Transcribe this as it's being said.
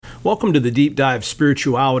Welcome to the Deep Dive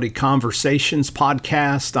Spirituality Conversations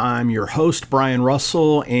podcast. I'm your host, Brian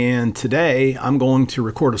Russell, and today I'm going to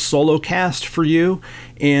record a solo cast for you,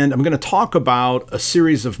 and I'm going to talk about a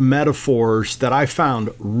series of metaphors that I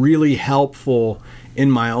found really helpful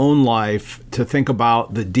in my own life to think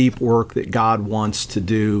about the deep work that God wants to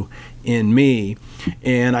do in me,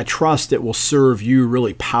 and I trust it will serve you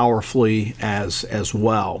really powerfully as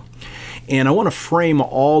well. And I want to frame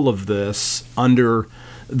all of this under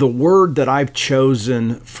the word that I've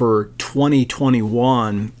chosen for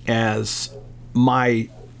 2021 as my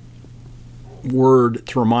word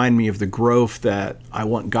to remind me of the growth that I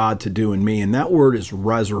want God to do in me, and that word is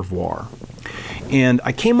reservoir. And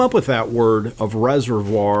I came up with that word of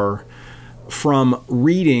reservoir from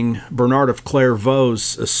reading Bernard of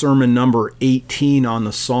Clairvaux's sermon number 18 on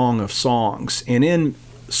the Song of Songs. And in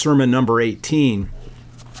sermon number 18,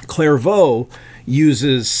 Clairvaux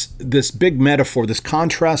uses this big metaphor, this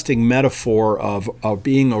contrasting metaphor of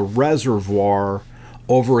being a reservoir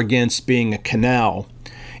over against being a canal.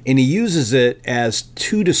 And he uses it as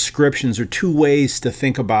two descriptions or two ways to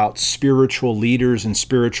think about spiritual leaders and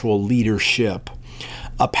spiritual leadership.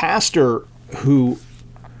 A pastor who,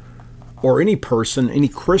 or any person, any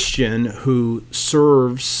Christian who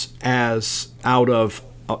serves as out of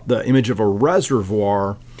the image of a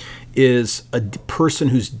reservoir is a person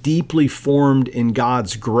who's deeply formed in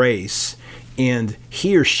God's grace, and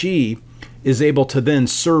he or she is able to then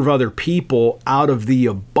serve other people out of the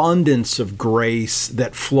abundance of grace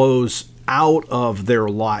that flows out of their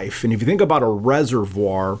life. And if you think about a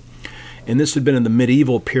reservoir, and this had been in the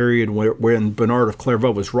medieval period when Bernard of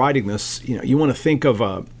Clairvaux was writing this, you want to think of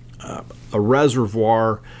a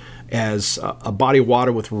reservoir as a body of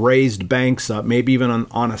water with raised banks up, maybe even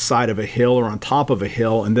on a side of a hill or on top of a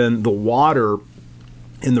hill, and then the water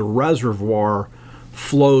in the reservoir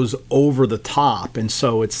flows over the top. And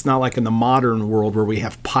so it's not like in the modern world where we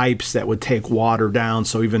have pipes that would take water down,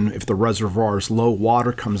 so even if the reservoir is low,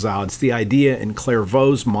 water comes out. It's the idea in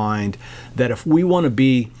Clairvaux's mind that if we want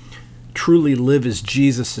to truly live as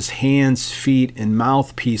Jesus' hands, feet, and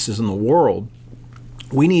mouthpieces in the world,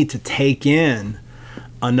 we need to take in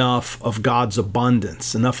enough of God's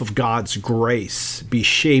abundance, enough of God's grace, be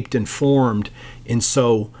shaped and formed, and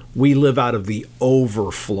so we live out of the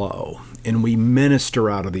overflow, and we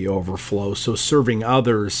minister out of the overflow, so serving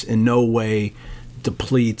others in no way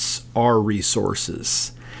depletes our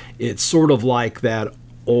resources. It's sort of like that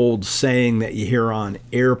old saying that you hear on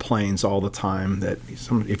airplanes all the time, that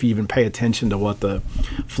if you even pay attention to what the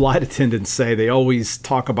flight attendants say, they always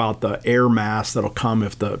talk about the air mass that'll come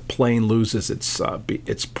if the plane loses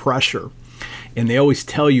its pressure. And they always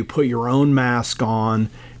tell you, put your own mask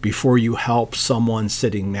on before you help someone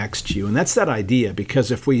sitting next to you. And that's that idea,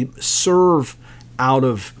 because if we serve out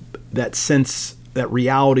of that sense, that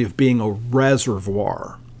reality of being a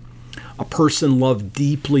reservoir, a person loved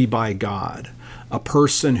deeply by God, a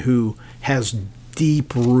person who has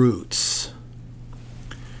deep roots,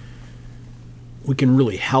 we can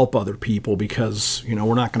really help other people, because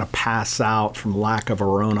we're not going to pass out from lack of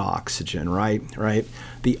our own oxygen, right?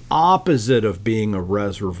 The opposite of being a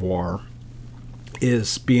reservoir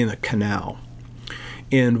is being a canal.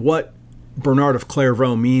 And what Bernard of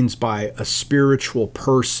Clairvaux means by a spiritual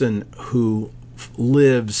person who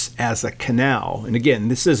lives as a canal, and again,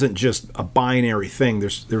 this isn't just a binary thing,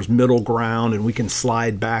 there's middle ground, and we can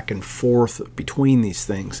slide back and forth between these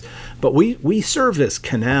things, but we serve as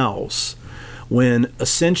canals when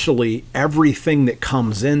essentially everything that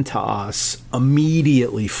comes into us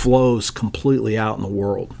immediately flows completely out in the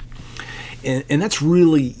world. And that's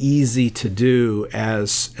really easy to do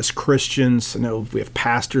as Christians. I know we have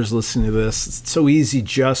pastors listening to this. It's so easy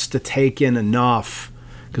just to take in enough,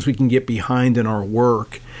 because we can get behind in our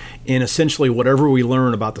work. And essentially whatever we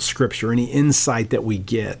learn about the scripture, any insight that we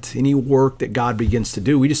get, any work that God begins to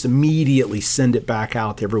do, we just immediately send it back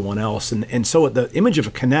out to everyone else. And so the image of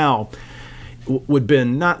a canal would have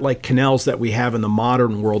been not like canals that we have in the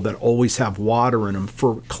modern world that always have water in them.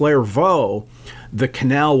 For Clairvaux, the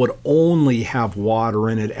canal would only have water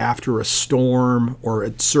in it after a storm or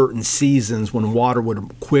at certain seasons when water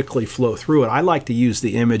would quickly flow through it. I like to use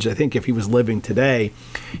the image, I think if he was living today,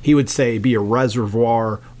 he would say be a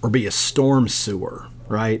reservoir or be a storm sewer,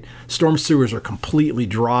 right? Storm sewers are completely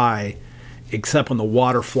dry except when the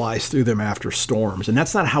water flies through them after storms. And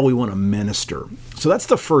that's not how we want to minister. So that's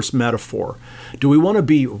the first metaphor. Do we want to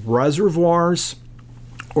be reservoirs,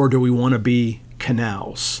 or do we want to be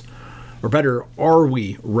canals? Or better, are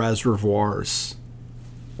we reservoirs,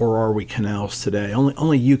 or are we canals today?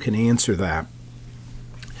 Only you can answer that.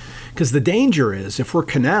 Because the danger is, if we're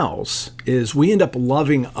canals, is we end up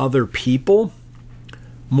loving other people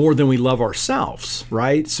more than we love ourselves,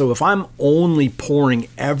 right? So if I'm only pouring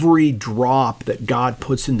every drop that God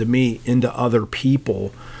puts into me into other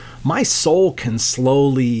people, my soul can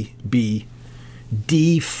slowly be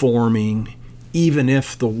deforming, even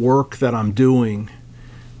if the work that I'm doing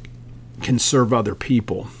can serve other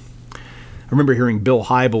people. I remember hearing Bill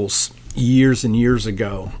Hybels years and years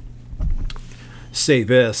ago say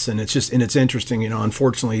this, and it's interesting.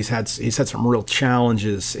 Unfortunately, he's had some real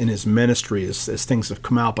challenges in his ministry as things have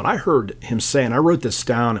come out. But I heard him say, and I wrote this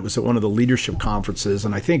down. It was at one of the leadership conferences,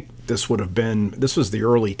 and I think this was the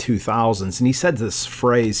early 2000s. And he said this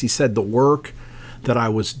phrase. He said, "The work that I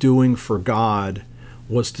was doing for God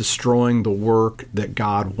was destroying the work that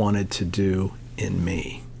God wanted to do in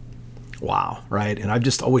me." Wow, right? And I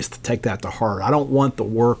just always take that to heart. I don't want the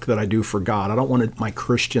work that I do for God. I don't want my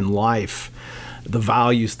Christian life, the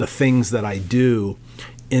values, the things that I do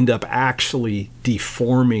end up actually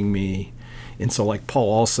deforming me. And so like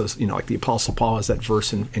Paul also, like the Apostle Paul has that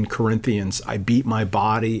verse in Corinthians, "I beat my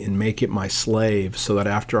body and make it my slave so that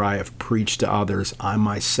after I have preached to others, I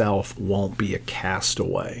myself won't be a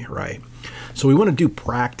castaway," right? So we want to do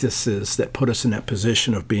practices that put us in that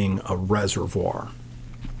position of being a reservoir.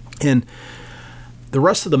 And the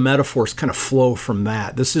rest of the metaphors kind of flow from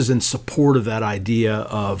that. This is in support of that idea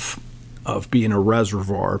of being a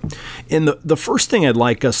reservoir. And the first thing I'd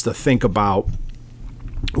like us to think about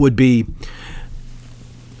would be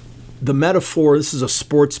the metaphor. This is a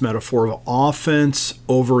sports metaphor of offense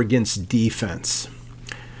over against defense.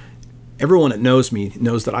 Everyone that knows me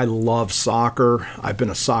knows that I love soccer. I've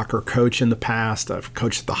been a soccer coach in the past. I've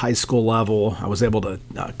coached at the high school level. I was able to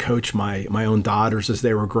coach my own daughters as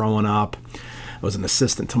they were growing up. I was an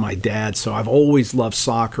assistant to my dad, so I've always loved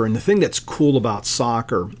soccer. And the thing that's cool about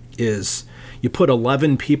soccer is you put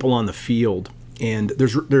 11 people on the field, and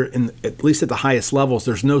at least at the highest levels,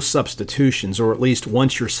 there's no substitutions, or at least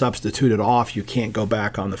once you're substituted off, you can't go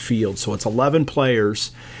back on the field. So it's 11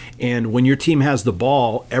 players, and when your team has the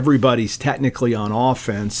ball, everybody's technically on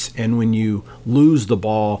offense, and when you lose the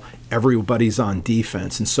ball, everybody's on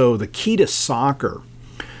defense. And so the key to soccer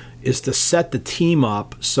is to set the team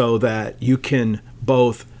up so that you can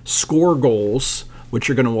both score goals, which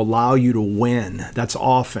are going to allow you to win. That's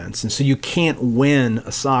offense. And so you can't win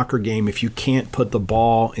a soccer game if you can't put the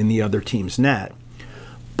ball in the other team's net.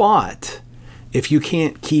 But if you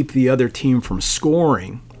can't keep the other team from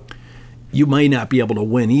scoring, you may not be able to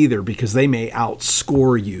win either, because they may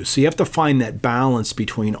outscore you. So you have to find that balance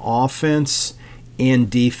between offense and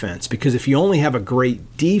defense, because if you only have a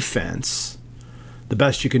great defense, the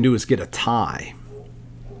best you can do is get a tie.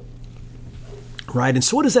 Right? And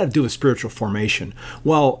so what does that do with spiritual formation?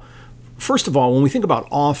 Well, first of all, when we think about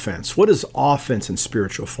offense, what is offense in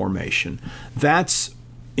spiritual formation? That's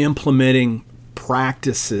implementing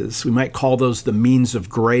practices. We might call those the means of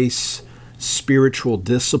grace, spiritual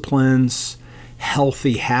disciplines,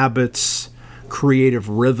 healthy habits, creative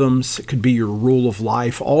rhythms. It could be your rule of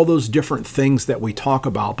life, all those different things that we talk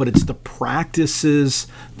about, but it's the practices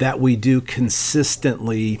that we do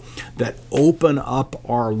consistently that open up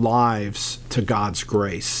our lives to God's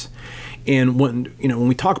grace. And when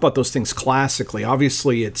we talk about those things classically,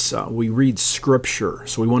 obviously it's we read Scripture,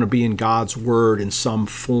 so we want to be in God's Word in some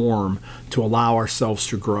form to allow ourselves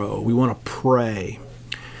to grow. We want to pray.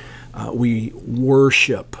 We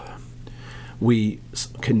worship. We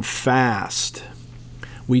can fast.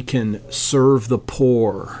 We can serve the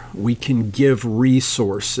poor. We can give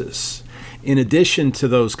resources. In addition to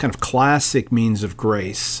those kind of classic means of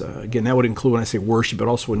grace, again, that would include, when I say worship, it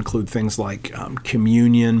also would include things like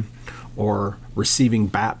communion, or receiving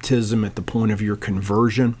baptism at the point of your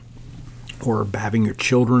conversion, or having your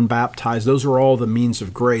children baptized. Those are all the means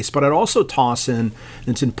of grace. But I'd also toss in, and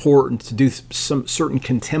it's important to do some certain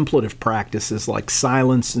contemplative practices like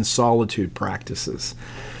silence and solitude practices.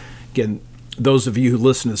 Again, those of you who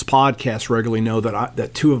listen to this podcast regularly know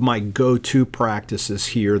that two of my go-to practices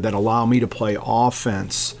here that allow me to play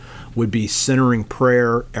offense would be centering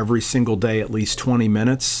prayer every single day, at least 20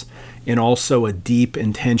 minutes, and also a deep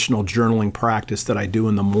intentional journaling practice that I do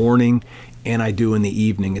in the morning and I do in the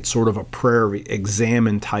evening. It's sort of a prayer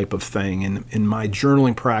examine type of thing. And my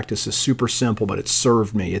journaling practice is super simple, but it's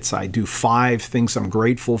served me. I do 5 things I'm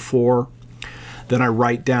grateful for. Then I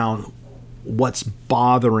write down what's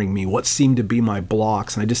bothering me, what seem to be my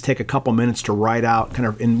blocks. And I just take a couple minutes to write out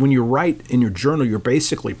and when you write in your journal, you're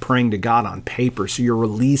basically praying to God on paper. So you're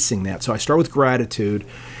releasing that. So I start with gratitude,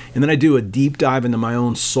 and then I do a deep dive into my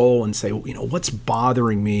own soul and say, what's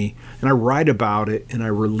bothering me? And I write about it and I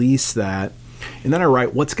release that. And then I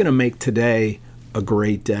write, what's going to make today a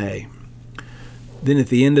great day? Then at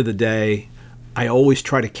the end of the day, I always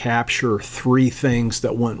try to capture 3 things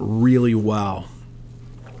that went really well.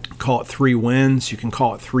 Call it 3 wins. You can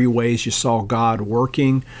call it 3 ways you saw God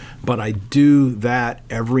working, but I do that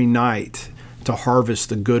every night to harvest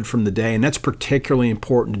the good from the day. And that's particularly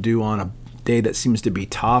important to do on a day that seems to be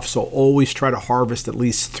tough. So always try to harvest at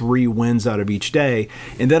least 3 wins out of each day.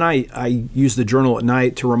 And then I use the journal at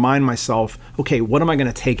night to remind myself, okay, what am I going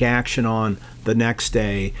to take action on the next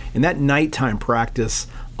day? And that nighttime practice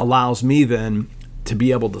allows me then to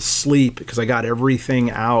be able to sleep because I got everything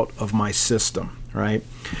out of my system, right?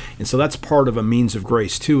 And so that's part of a means of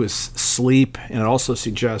grace too, is sleep. And it also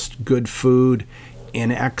suggests good food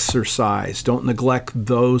and exercise. Don't neglect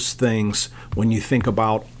those things when you think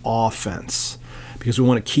about offense, because we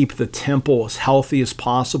want to keep the temple as healthy as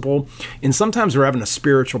possible. And sometimes we're having a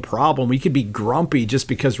spiritual problem. We could be grumpy just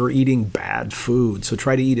because we're eating bad food. So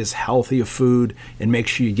try to eat as healthy a food and make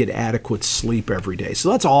sure you get adequate sleep every day.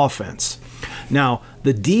 So that's offense. Now,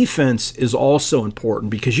 the defense is also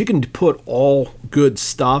important because you can put all good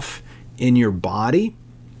stuff in your body,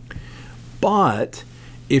 but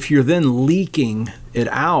if you're then leaking it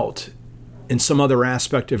out in some other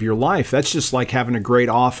aspect of your life, that's just like having a great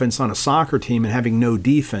offense on a soccer team and having no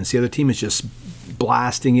defense. The other team is just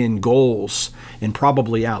blasting in goals and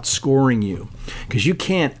probably outscoring you because you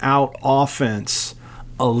can't out offense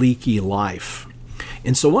a leaky life.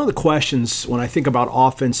 And so one of the questions when I think about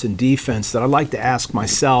offense and defense that I like to ask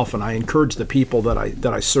myself, and I encourage the people that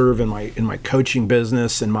I serve in my coaching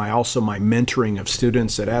business and my mentoring of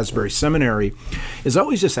students at Asbury Seminary, is I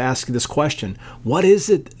always just ask this question: what is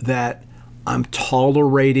it that I'm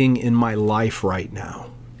tolerating in my life right now?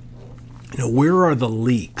 Where are the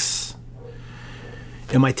leaks?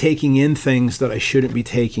 Am I taking in things that I shouldn't be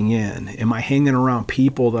taking in? Am I hanging around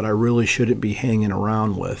people that I really shouldn't be hanging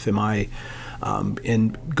around with? Am I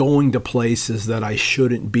in going to places that I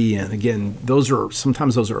shouldn't be in? Again,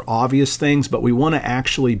 sometimes those are obvious things, but we want to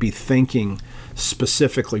actually be thinking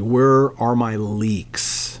specifically, where are my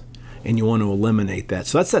leaks? And you want to eliminate that.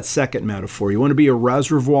 So that's that second metaphor. You want to be a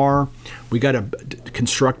reservoir. We got to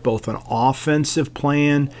construct both an offensive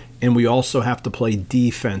plan, and we also have to play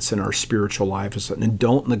defense in our spiritual lives. And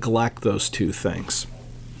don't neglect those 2 things.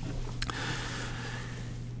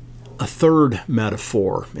 A third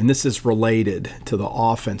metaphor, and this is related to the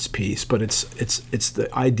offense piece, but it's the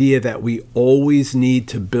idea that we always need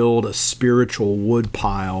to build a spiritual wood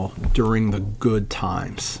pile during the good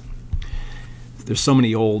times. There's so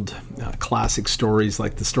many old classic stories,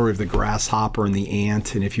 like the story of the grasshopper and the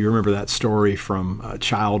ant. And if you remember that story from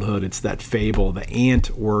childhood, it's that fable. The ant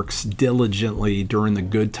works diligently during the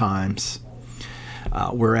good times,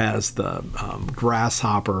 whereas the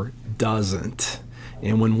grasshopper doesn't.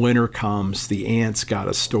 And when winter comes, the ant's got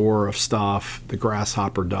a store of stuff, the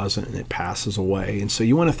grasshopper doesn't, and it passes away. And so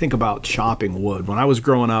you want to think about chopping wood. When I was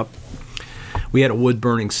growing up, we had a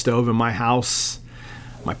wood-burning stove in my house.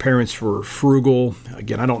 My parents were frugal.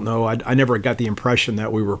 Again, I don't know. I never got the impression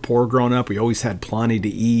that we were poor growing up. We always had plenty to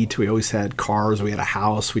eat. We always had cars. We had a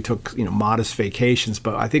house. We took, modest vacations.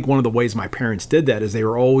 But I think one of the ways my parents did that is they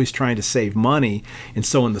were always trying to save money. And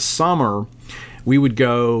so in the summer, we would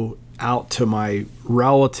go out to my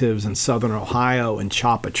relatives in southern Ohio and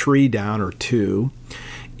chop a tree down or 2.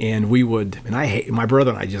 And my brother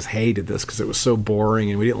and I just hated this because it was so boring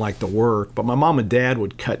and we didn't like the work. But my mom and dad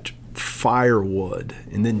would cut firewood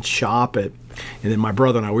and then chop it. And then my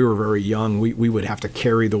brother and I, we were very young. We would have to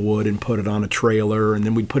carry the wood and put it on a trailer, and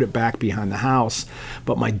then we'd put it back behind the house.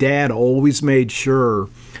 But my dad always made sure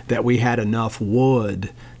that we had enough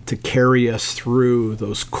wood to carry us through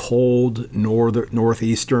those cold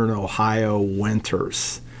northeastern Ohio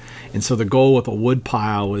winters. And so the goal with a wood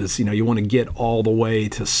pile is, you want to get all the way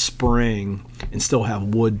to spring and still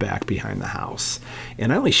have wood back behind the house.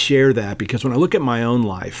 And I only share that because when I look at my own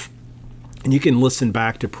life, and you can listen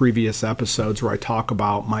back to previous episodes where I talk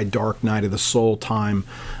about my dark night of the soul time,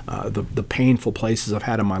 the painful places I've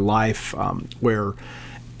had in my life, where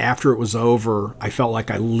after it was over, I felt like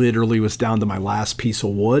I literally was down to my last piece of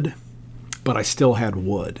wood, but I still had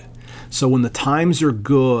wood. So when the times are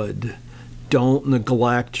good, don't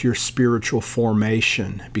neglect your spiritual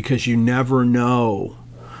formation, because you never know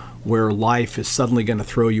where life is suddenly going to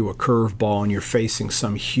throw you a curveball and you're facing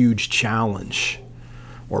some huge challenge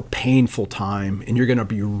or painful time, and you're going to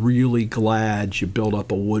be really glad you built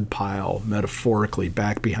up a wood pile, metaphorically,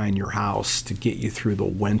 back behind your house to get you through the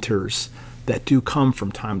winters that do come from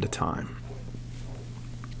time to time.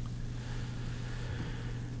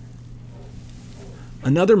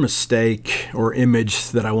 Another mistake or image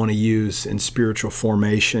that I want to use in spiritual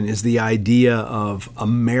formation is the idea of a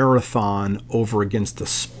marathon over against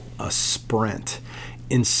a sprint.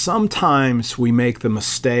 And sometimes we make the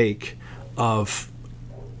mistake of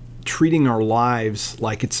treating our lives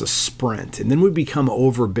like it's a sprint, and then we become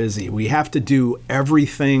over busy. We have to do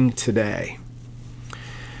everything today.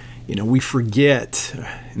 We forget,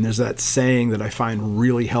 and there's that saying that I find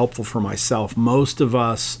really helpful for myself. Most of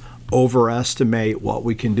us overestimate what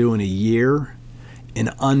we can do in a year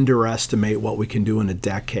and underestimate what we can do in a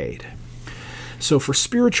decade. So for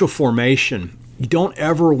spiritual formation, you don't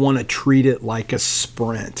ever want to treat it like a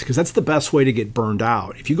sprint, because that's the best way to get burned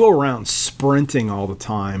out. If you go around sprinting all the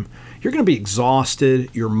time, you're going to be exhausted,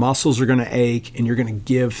 your muscles are going to ache, and you're going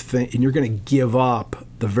to give up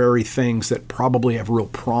the very things that probably have real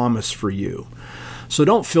promise for you. So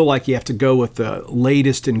don't feel like you have to go with the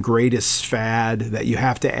latest and greatest fad, that you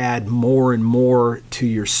have to add more and more to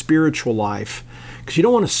your spiritual life, because you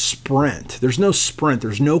don't want to sprint. There's no sprint.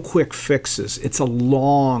 There's no quick fixes. It's a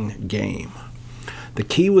long game. The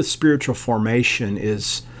key with spiritual formation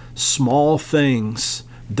is small things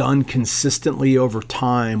done consistently over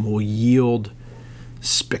time will yield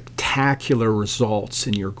spectacular results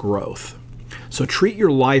in your growth. So treat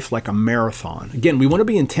your life like a marathon. Again, we want to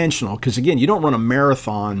be intentional, because again, you don't run a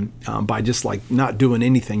marathon by just like not doing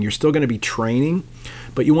anything. You're still going to be training,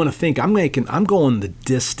 but you want to think, I'm going the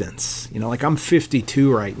distance. Like I'm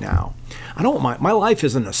 52 right now. My life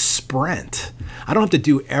isn't a sprint. I don't have to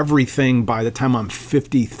do everything by the time I'm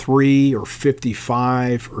 53 or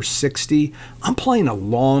 55 or 60. I'm playing a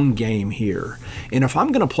long game here. And if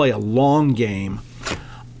I'm going to play a long game,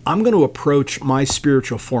 I'm going to approach my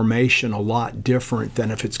spiritual formation a lot different than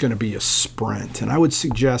if it's going to be a sprint. And I would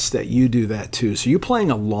suggest that you do that too. So you playing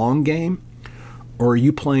a long game, or are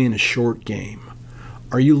you playing a short game?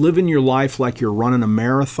 Are you living your life like you're running a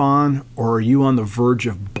marathon, or are you on the verge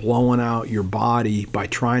of blowing out your body by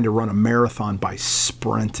trying to run a marathon by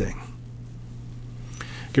sprinting?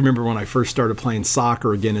 I can remember when I first started playing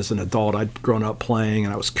soccer again as an adult. I'd grown up playing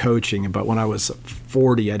and I was coaching, but when I was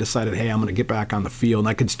 40, I decided, hey, I'm going to get back on the field. And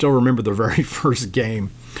I could still remember the very first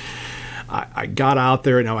game. I got out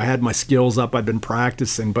there, I had my skills up, I'd been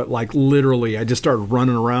practicing, but like literally I just started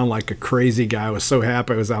running around like a crazy guy. I was so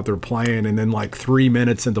happy I was out there playing, and then like 3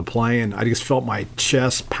 minutes into playing, I just felt my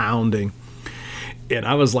chest pounding, and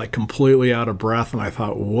I was like completely out of breath, and I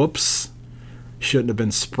thought, whoops, shouldn't have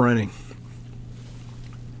been sprinting.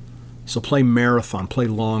 So play marathon, play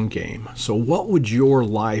long game. So what would your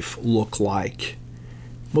life look like?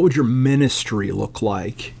 What would your ministry look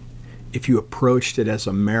like if you approached it as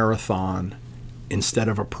a marathon instead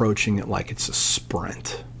of approaching it like it's a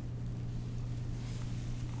sprint?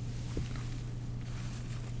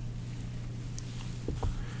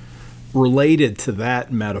 Related to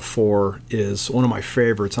that metaphor is one of my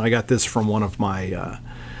favorites, and I got this from one of my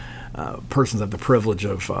persons I have the privilege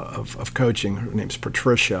of coaching. Her name's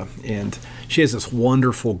Patricia, and she has this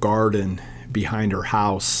wonderful garden behind her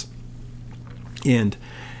house, and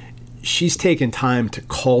she's taken time to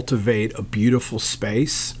cultivate a beautiful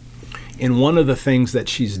space. And one of the things that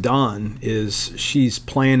she's done is she's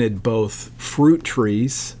planted both fruit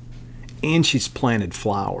trees and she's planted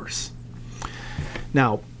flowers.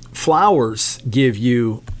 Now, flowers give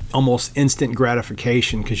you almost instant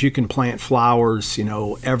gratification, because you can plant flowers,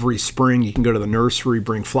 every spring. You can go to the nursery,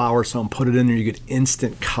 bring flowers home, put it in there, you get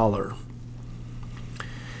instant color.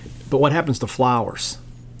 But what happens to flowers?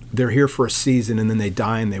 They're here for a season and then they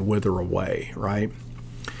die and they wither away, right?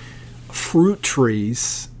 Fruit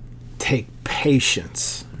trees take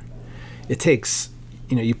patience. It takes,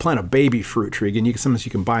 you plant a baby fruit tree. Again, sometimes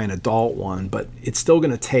you can buy an adult one, but it's still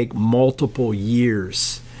going to take multiple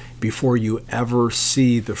years before you ever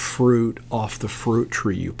see the fruit off the fruit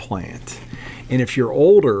tree you plant. And if you're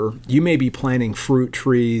older, you may be planting fruit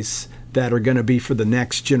trees that are going to be for the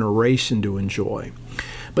next generation to enjoy.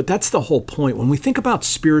 But that's the whole point. When we think about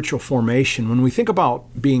spiritual formation, when we think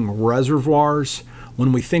about being reservoirs,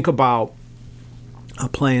 when we think about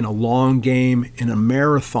playing a long game in a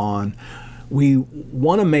marathon, we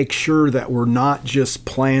want to make sure that we're not just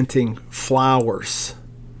planting flowers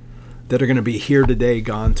that are going to be here today,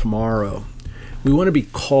 gone tomorrow. We want to be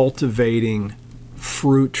cultivating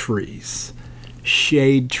fruit trees,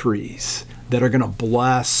 shade trees that are going to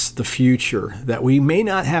bless the future, that we may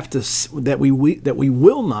not have to, that we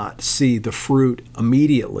will not see the fruit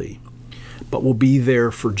immediately, but will be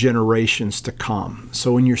there for generations to come.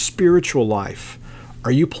 So in your spiritual life,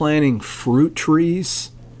 are you planting fruit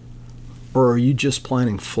trees, or are you just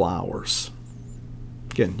planting flowers?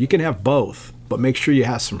 Again, you can have both, but make sure you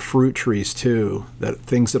have some fruit trees too,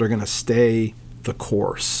 things that are going to stay the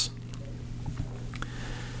course.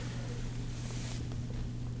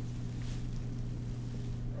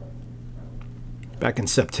 back in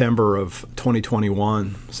September of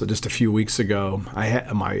 2021. So just a few weeks ago, I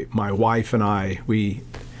had my wife and we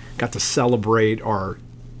got to celebrate our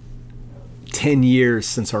 10 years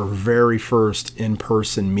since our very first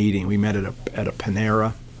in-person meeting. We met at a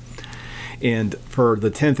Panera. And for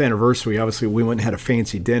the 10th anniversary, obviously we went and had a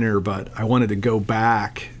fancy dinner, but I wanted to go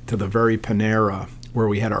back to the very Panera where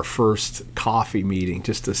we had our first coffee meeting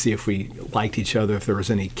just to see if we liked each other, if there was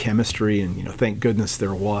any chemistry. And, thank goodness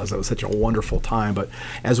there was. That was such a wonderful time. But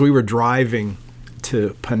as we were driving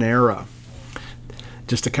to Panera,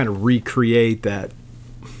 just to kind of recreate that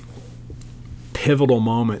pivotal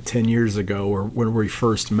moment 10 years ago when we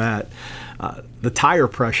first met, the tire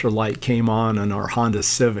pressure light came on our Honda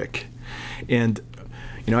Civic. And,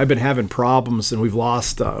 I've been having problems, and we've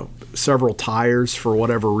lost several tires for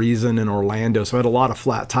whatever reason in Orlando. So I had a lot of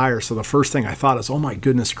flat tires. So the first thing I thought is, oh my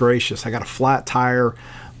goodness gracious, I got a flat tire.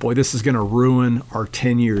 Boy, this is going to ruin our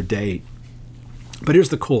 10-year date. But here's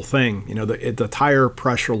the cool thing, the tire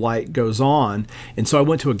pressure light goes on. And so I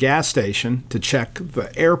went to a gas station to check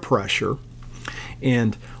the air pressure.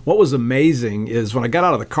 And what was amazing is when I got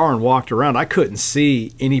out of the car and walked around, I couldn't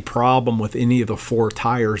see any problem with any of the four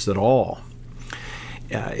tires at all.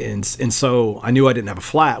 And so I knew I didn't have a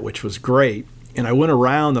flat, which was great. And I went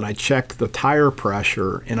around and I checked the tire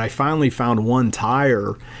pressure, and I finally found one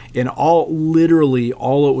tire, and literally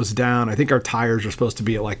all it was down. I think our tires are supposed to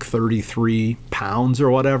be at like 33 pounds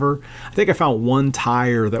or whatever. I think I found one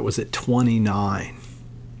tire that was at 29.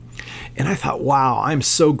 And I thought, wow, I'm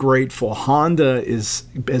so grateful. Honda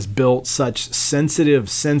has built such sensitive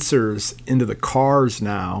sensors into the cars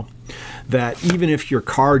now that even if your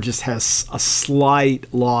car just has a slight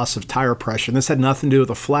loss of tire pressure, and this had nothing to do with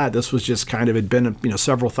a flat, this was just kind of, had been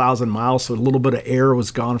several thousand miles, so a little bit of air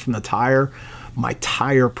was gone from the tire, my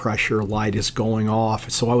tire pressure light is going off.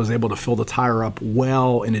 So I was able to fill the tire up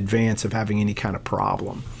well in advance of having any kind of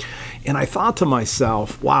problem. And I thought to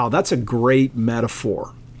myself, wow, that's a great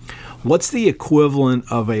metaphor. What's the equivalent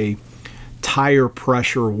of a tire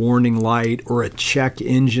pressure warning light or a check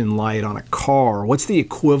engine light on a car? What's the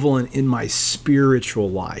equivalent in my spiritual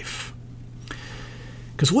life?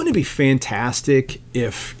 Because wouldn't it be fantastic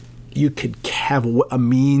if you could have a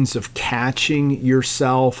means of catching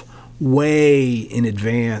yourself way in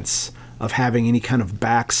advance of having any kind of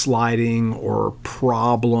backsliding or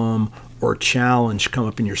problem or challenge come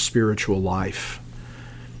up in your spiritual life?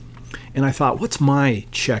 And I thought, what's my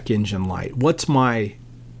check engine light? What's my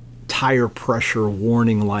tire pressure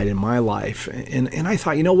warning light in my life? And I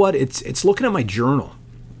thought, you know what? It's looking at my journal.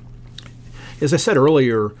 As I said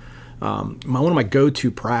earlier, one of my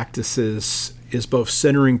go-to practices is both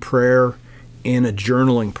centering prayer and a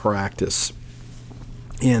journaling practice.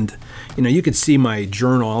 And you can see my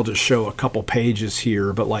journal. I'll just show a couple pages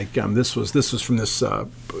here. But like this was from this a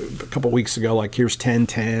couple weeks ago. Like here's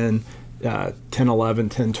 10:10. 10:11,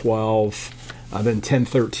 10:12, then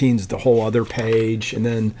 10:13 is the whole other page, and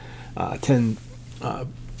then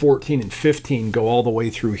 10:14 and 15 go all the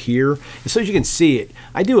way through here. And so as you can see,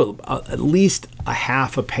 I do at least a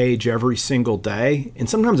half a page every single day, and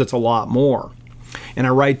sometimes it's a lot more. And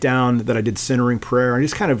I write down that I did centering prayer. I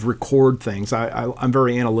just kind of record things. I'm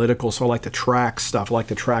very analytical, so I like to track stuff. I like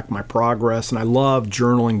to track my progress, and I love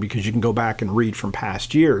journaling because you can go back and read from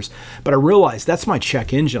past years. But I realized that's my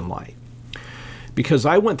check engine light. Because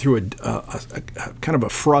I went through a kind of a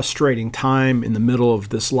frustrating time in the middle of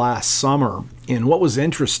this last summer. And what was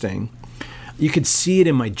interesting, you could see it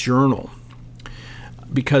in my journal.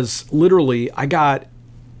 Because literally, I got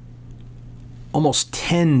almost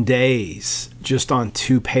 10 days just on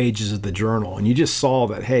 2 pages of the journal. And you just saw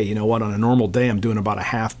that, hey, you know what, on a normal day, I'm doing about a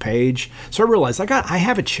half page. So I realized I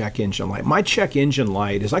have a check engine light. My check engine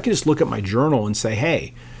light is I can just look at my journal and say,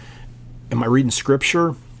 hey, am I reading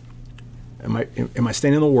scripture? Am I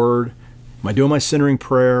staying in the Word? Am I doing my centering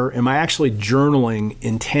prayer? Am I actually journaling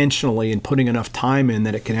intentionally and putting enough time in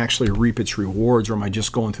that it can actually reap its rewards, or am I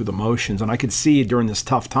just going through the motions? And I could see during this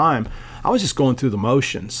tough time, I was just going through the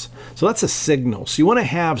motions. So that's a signal. So you want to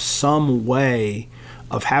have some way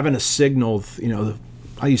of having a signal.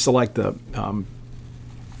 I used to like the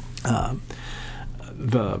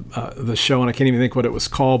show, and I can't even think what it was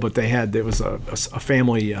called, but there was a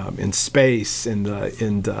family in space, and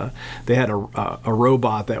they had a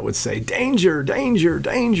robot that would say, "Danger, danger,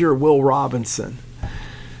 danger, Will Robinson."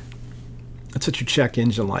 That's what your check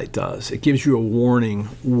engine light does. It gives you a warning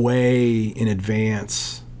way in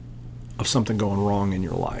advance of something going wrong in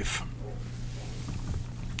your life.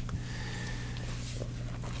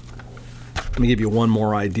 Let me give you one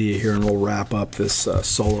more idea here, and we'll wrap up this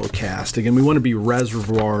solo cast. Again, we want to be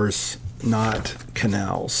reservoirs, not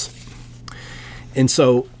canals. And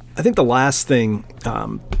so I think the last thing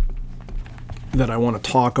that I want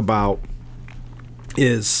to talk about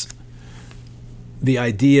is the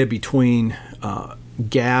idea between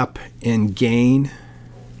gap and gain.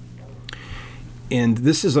 And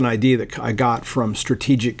this is an idea that I got from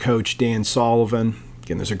strategic coach Dan Sullivan.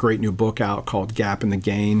 Again, there's a great new book out called Gap and the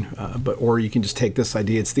Gain, or you can just take this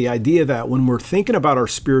idea. It's the idea that when we're thinking about our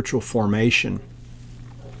spiritual formation,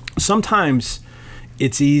 sometimes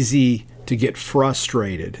it's easy to get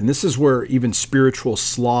frustrated. And this is where even spiritual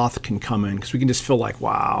sloth can come in, because we can just feel like,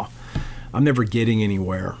 wow, I'm never getting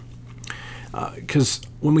anywhere. Because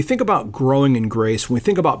when we think about growing in grace, when we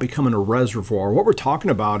think about becoming a reservoir, what we're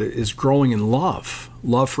talking about is growing in love.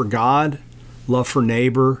 Love for God, love for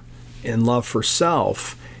neighbor, and love for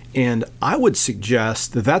self. And I would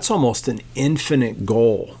suggest that that's almost an infinite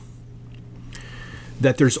goal.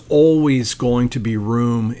 That there's always going to be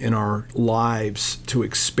room in our lives to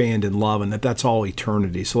expand in love, and that's all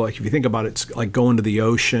eternity. So like if you think about it, it's like going to the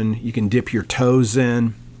ocean. You can dip your toes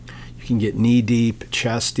in, you can get knee deep,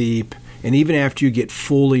 chest deep, and even after you get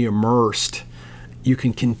fully immersed, you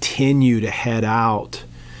can continue to head out,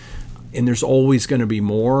 and there's always going to be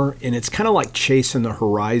more. And it's kind of like chasing the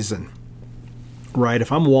horizon, right?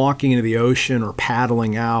 If I'm walking into the ocean or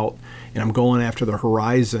paddling out and I'm going after the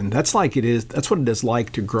horizon, that's what it is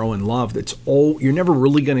like to grow in love. You're never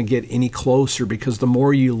really going to get any closer, because the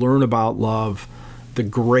more you learn about love, the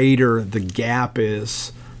greater the gap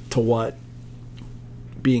is to what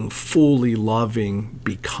being fully loving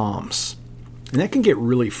becomes. And that can get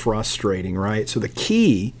really frustrating, right? So the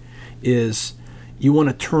key is you want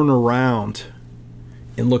to turn around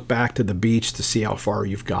and look back to the beach to see how far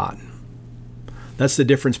you've gotten. That's the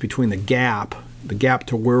difference between the gap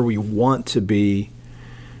to where we want to be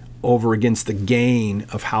over against the gain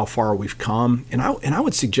of how far we've come. And I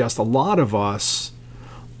would suggest a lot of us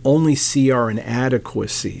only see our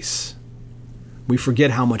inadequacies. We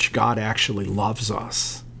forget how much God actually loves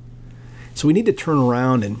us. So we need to turn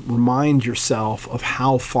around and remind yourself of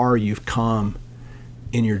how far you've come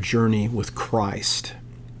in your journey with Christ.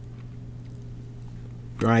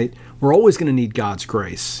 Right? We're always going to need God's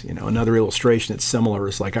grace. Another illustration that's similar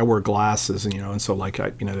is like I wear glasses, and so like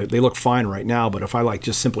they look fine right now, but if I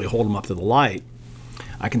just simply hold them up to the light,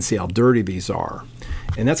 I can see how dirty these are.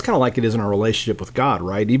 And that's kind of like it is in our relationship with God,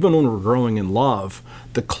 right? Even when we're growing in love,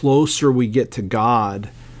 the closer we get to God,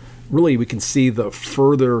 really we can see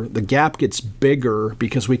the gap gets bigger,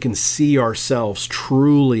 because we can see ourselves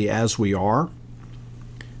truly as we are.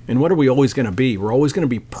 And what are we always going to be? We're always going to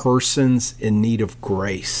be persons in need of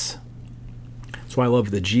grace. That's why I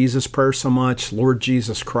love the Jesus prayer so much. Lord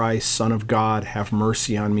Jesus Christ, Son of God, have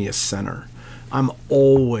mercy on me, a sinner. I'm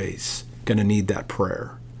always going to need that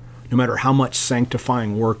prayer. No matter how much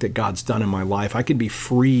sanctifying work that God's done in my life, I could be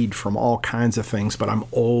freed from all kinds of things, but I'm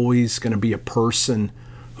always going to be a person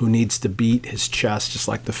who needs to beat his chest just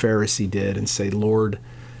like the Pharisee did and say, Lord,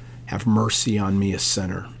 have mercy on me, a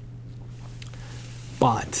sinner.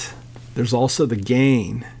 But there's also the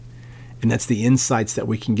gain, and that's the insights that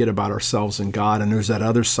we can get about ourselves and God, and there's that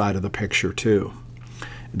other side of the picture too.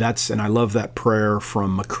 And I love that prayer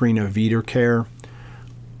from Macrina Wiederkehr.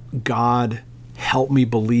 God, help me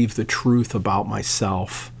believe the truth about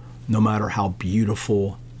myself, no matter how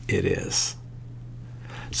beautiful it is.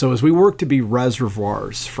 So as we work to be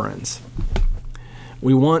reservoirs, friends,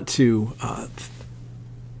 we want to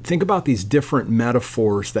think about these different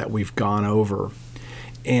metaphors that we've gone over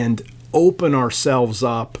and open ourselves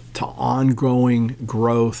up to ongoing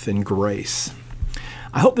growth and grace.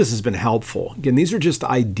 I hope this has been helpful. Again, these are just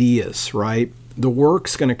ideas, right? The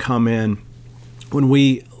work's going to come in when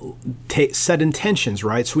we set intentions,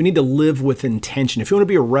 right? So we need to live with intention. If you want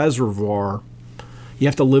to be a reservoir, you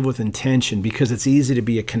have to live with intention, because it's easy to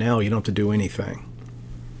be a canal. You don't have to do anything,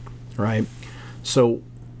 right? So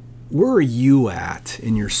where are you at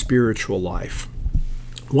in your spiritual life?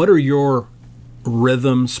 What are your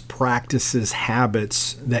rhythms, practices,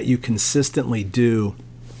 habits that you consistently do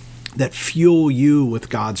that fuel you with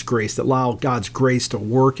God's grace, that allow God's grace to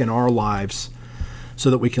work in our lives so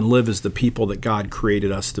that we can live as the people that God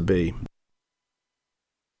created us to be?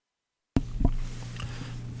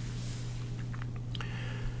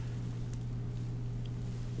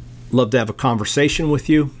 Love to have a conversation with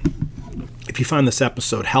you. If you find this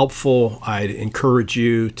episode helpful, I'd encourage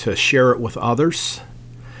you to share it with others.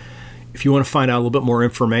 If you want to find out a little bit more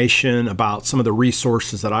information about some of the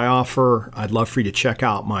resources that I offer, I'd love for you to check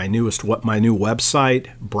out my new website,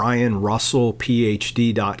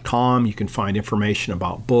 brianrussellphd.com. You can find information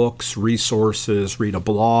about books, resources, read a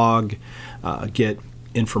blog, get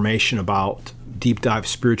information about deep dive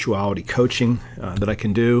spirituality coaching that I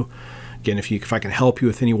can do. Again, if I can help you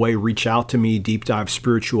with any way, reach out to me,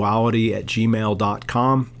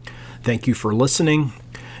 deepdivespirituality@gmail.com. Thank you for listening.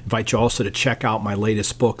 I invite you also to check out my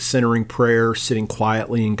latest book, Centering Prayer, Sitting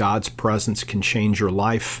Quietly in God's Presence Can Change Your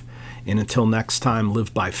Life. And until next time,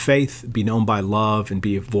 live by faith, be known by love, and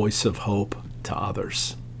be a voice of hope to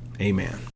others. Amen.